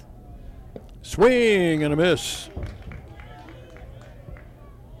 9th. Swing and a miss.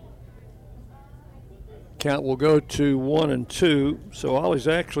 Count will go to 1-2. So Ollie's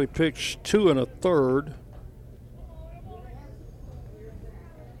actually pitched 2 1/3.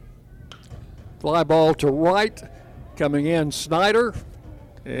 Fly ball to right. Coming in Snyder.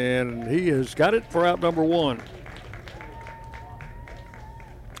 And he has got it for out number 1.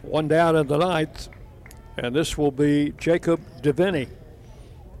 1 down in the 9th. And this will be Jacob DeVinny.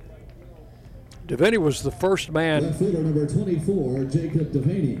 DeVinny was the first man Left fielder number 24, Jacob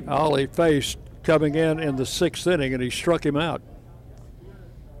DeVinny. Ollie faced coming in the 6th inning, and he struck him out.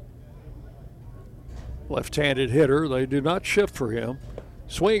 Left-handed hitter. They do not shift for him.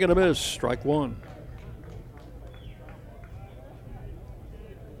 Swing and a miss. Strike 1.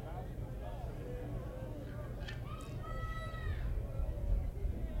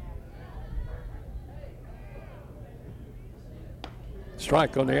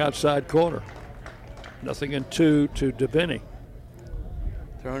 Strike on the outside corner. 0-2 to DeVinny.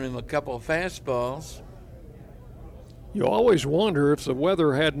 Throwing him a couple of fastballs. You always wonder if the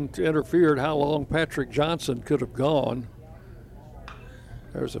weather hadn't interfered how long Patrick Johnson could have gone.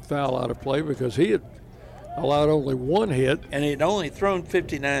 There's a foul out of play because he had allowed only 1 hit. And he'd only thrown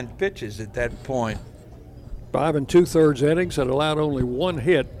 59 pitches at that point. 5 2/3 innings, had allowed only 1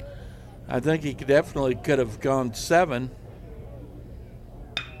 hit. I think he definitely could have gone 7.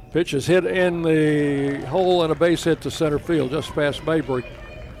 Pitch is hit in the hole and a base hit to center field just past Mabry.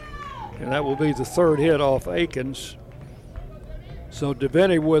 And that will be the 3rd hit off Akins. So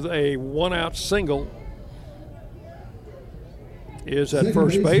DeVinny with a 1-out single is at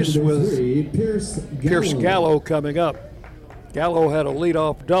first base with Pierce Gallo coming up. Gallo had a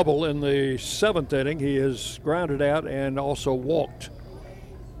leadoff double in the 7th inning. He is grounded out and also walked.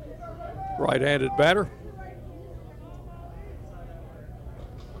 Right-handed batter.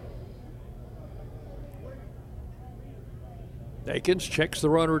 Akins checks the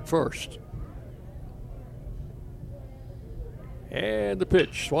runner at first. And the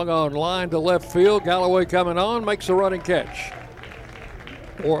pitch swung on line to left field. Galloway coming on, makes a running catch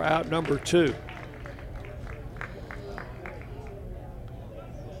for out number 2.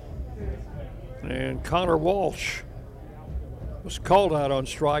 And Connor Walsh was called out on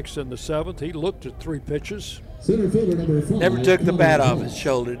strikes in the 7th. He looked at 3 pitches. Center fielder number 5. Never took the bat off his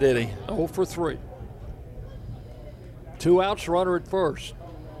shoulder, did he? 0 for 3. 2 outs, runner at first.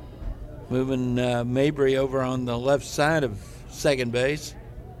 Moving Mabry over on the left side of second base.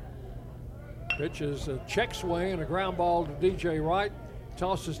 Pitch is a check swing and a ground ball to DJ Wright.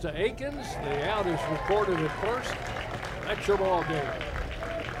 Tosses to Akins. The out is recorded at first. That's your ball game.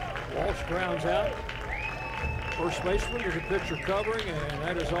 Walsh grounds out. First baseman is a pitcher covering, and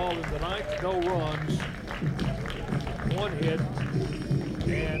that is all in the 9th. No runs, 1 hit,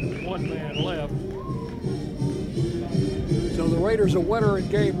 and 1 man left. So the Raiders a winner in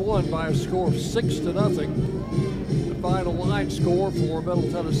Game 1 by a score of 6-0. The final line score for Middle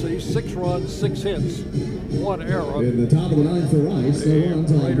Tennessee: 6 runs, 6 hits, 1 error. In the top of the 9th for Rice, no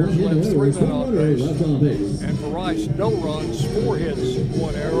runs on Raiders 1 left hit, 3 men on base. left on base. And for Rice, no runs, 4 hits,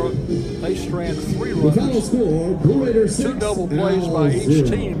 1 error. They strand 3 The final runs. score, Blue Raiders 6, 2 double plays by Owls each 0.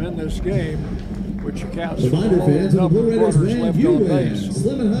 team in this game, which accounts for the Reminder low fans, the number Blue of Raiders runners win, left you on win. base.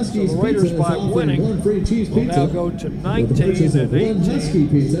 Slim and So Husky's the Raiders, Pizza is by offering winning, 1 free cheese will pizza now go to with the 19 purchase of and 1 Husky 18,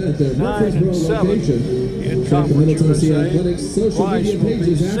 pizza at their 9 and Murfreesboro 7 location. in Check the Conference Middle Tennessee USA. Athletics social Rice media will be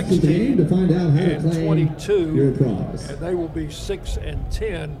pages after the game 16 to find out how to and claim 22, your prize. and they will be 6 and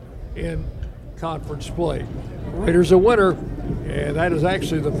 10 in conference play. Raiders a winner, and that is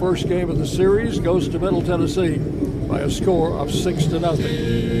actually the first game of the series. Goes to Middle Tennessee by a score of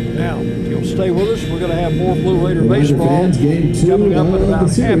 6-0. Now, if you'll stay with us, we're going to have more Blue Raider baseball Fans, game 2 coming up in of about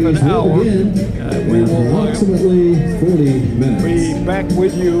the half an series will hour. begin We in will approximately 40 minutes. be back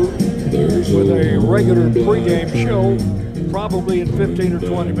with you with a regular pregame show. Probably in 15 or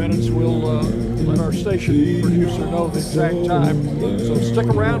 20 minutes. We'll let our station producer know the exact time. So stick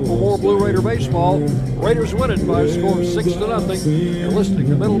around for more Blue Raider baseball. Raiders win it by a score of 6-0. You're listening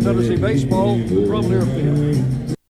to Middle Tennessee baseball from Learfield.